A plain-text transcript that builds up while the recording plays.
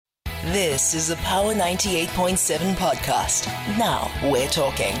This is a Power 98.7 podcast. Now we're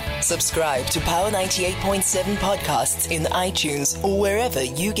talking. Subscribe to Power 98.7 podcasts in iTunes or wherever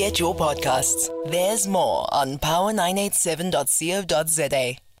you get your podcasts. There's more on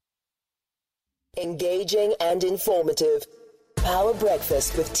power987.co.za. Engaging and informative. Power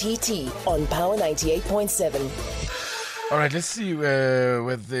Breakfast with TT on Power 98.7. All right, let's see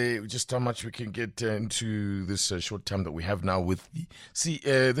just how much we can get into this short time that we have now with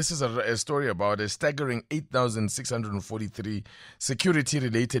this is a story about a staggering 8,643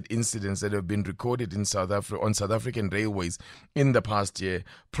 security-related incidents that have been recorded in South Africa on South African railways in the past year,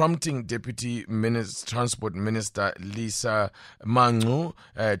 prompting Deputy Transport Minister Lisa Mancu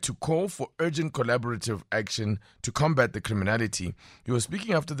to call for urgent collaborative action to combat the criminality. He was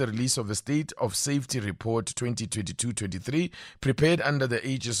speaking after the release of the State of Safety Report 2022-23, prepared under the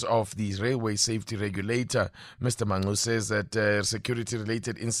aegis of the Railway Safety Regulator. Mr. Mancu says that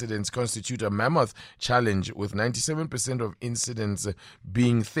security-related incidents constitute a mammoth challenge, with 97% of incidents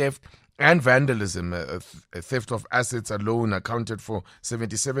being theft and vandalism. Theft of assets alone accounted for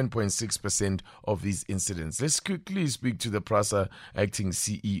 77.6% of these incidents. Let's quickly speak to the Prasa acting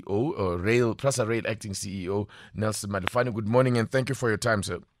CEO, Prasa Rail acting CEO, Nelson Malefane. Good morning and thank you for your time,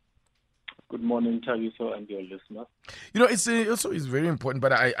 sir. Good morning, Taviso, and your listeners. It's also very important,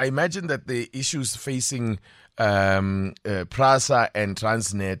 but I imagine that the issues facing Prasa and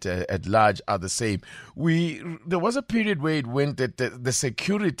Transnet at large are the same. There was a period where it went that the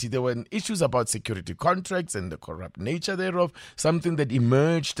security, there were issues about security contracts and the corrupt nature thereof, something that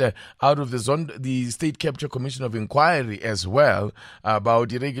emerged out of the State Capture Commission of Inquiry as well,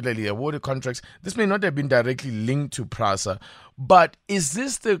 about irregularly awarded contracts. This may not have been directly linked to Prasa, but is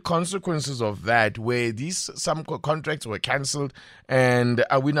this the consequences of that, where some contracts were cancelled, and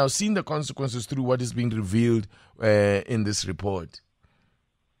are we now seeing the consequences through what is being revealed in this report?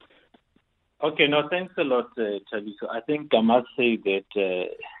 Okay, no, thanks a lot, Taviso. I think I must say that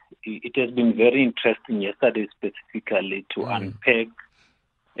it has been very interesting yesterday specifically to unpack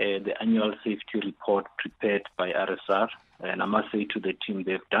the annual safety report prepared by RSR, and I must say to the team,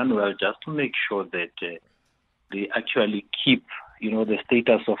 they've done well just to make sure that they actually keep, the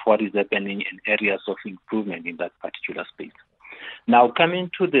status of what is happening in areas of improvement in that particular space. Now, coming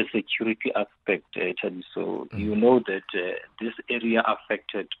to the security aspect, so you know that this area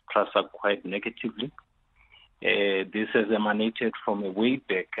affected Prasa quite negatively. This has emanated from a way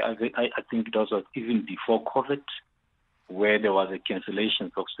back. I think it was even before COVID, where there was a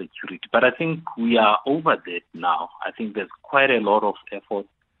cancellation of security. But I think we are over that now. I think there's quite a lot of effort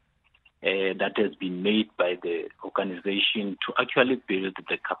that has been made by the organization to actually build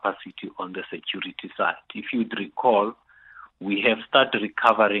the capacity on the security side. If you'd recall, we have started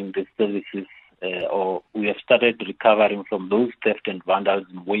recovering the services, or we have started recovering from those theft and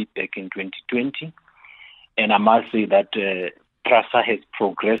vandalism way back in 2020. And I must say that Prasa has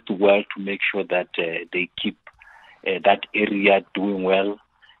progressed well to make sure that they keep that area doing well.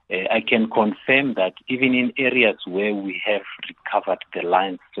 I can confirm that even in areas where we have recovered the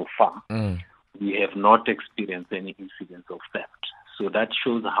lines so far, we have not experienced any incidents of theft. So that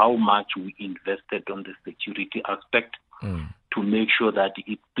shows how much we invested on the security aspect to make sure that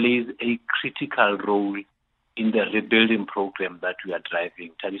it plays a critical role in the rebuilding program that we are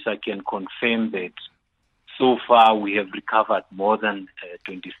driving. Talisa can confirm that so far we have recovered more than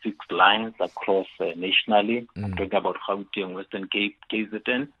 26 lines across nationally. I'm talking about Gauteng, Western Cape,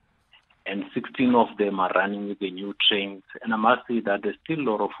 KZN. And 16 of them are running with the new trains. And I must say that there's still a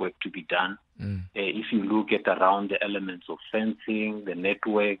lot of work to be done. If you look at around the elements of fencing, the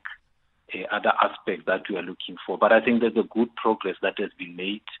network, other aspects that we are looking for. But I think there's a good progress that has been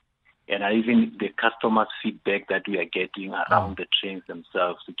made. And even the customers' feedback that we are getting around the trains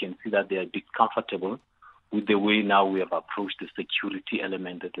themselves, you can see that they are a bit comfortable with the way now we have approached the security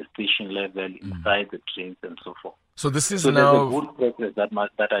element at the station level, inside the trains and so forth. So this is now... there's a good progress that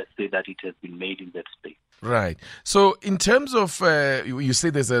I say that it has been made in that space. Right. So in terms of, you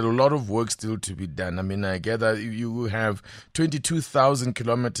say there's a lot of work still to be done. I mean, I gather you have 22,000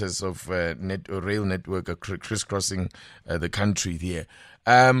 kilometers of rail network crisscrossing the country here.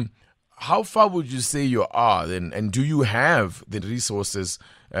 How far would you say you are then? And do you have the resources,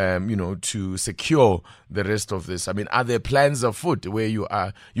 to secure the rest of this? I mean, are there plans afoot where you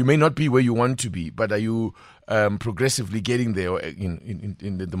are? You may not be where you want to be, but are you progressively getting there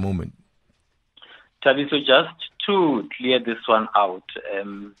in the moment? Tavi, so just to clear this one out,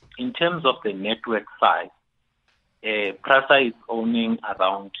 in terms of the network side, Prasa is owning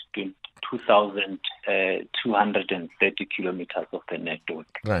around 2,230 kilometers of the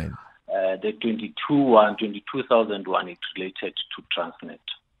network. Right. The 22,001 is related to Transnet.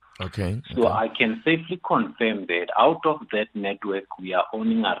 Okay. So I can safely confirm that out of that network, we are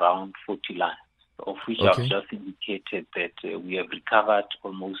owning around 40 lines, of which I've just indicated that we have recovered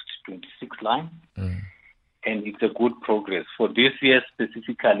almost 26 lines. And it's a good progress. For this year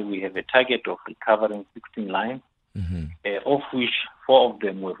specifically, we have a target of recovering 16 lines, of which 4 of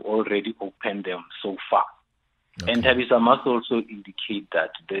them we've already opened them so far. And Thabiso, I must also indicate that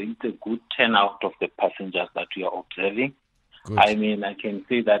there is a good turnout of the passengers that we are observing. Good. I mean, I can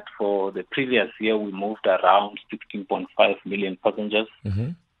say that for the previous year, we moved around 16.5 million passengers.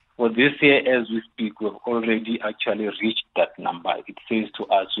 For this year, as we speak, we've already actually reached that number. It says to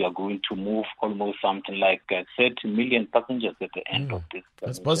us we are going to move almost something like 30 million passengers at the end of this.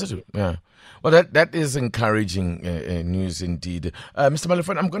 That's positive. Yeah. Well, that is encouraging news indeed. Mr.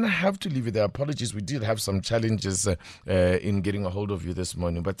 Malefane, I'm going to have to leave you there. Apologies, we did have some challenges in getting a hold of you this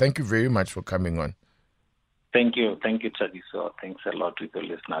morning, but thank you very much for coming on. Thank you, Thabiso. Thanks a lot with the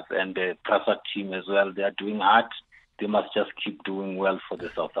listeners and the Prasa team as well. They are doing hard. They must just keep doing well for the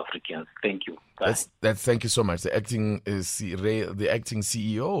South Africans. Thank you. Thank you so much. The acting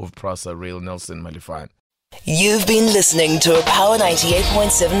CEO of Prasa Rail, Nelson Malefane. You've been listening to a Power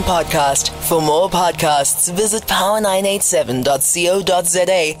 98.7 podcast. For more podcasts, visit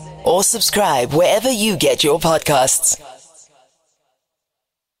power987.co.za or subscribe wherever you get your podcasts.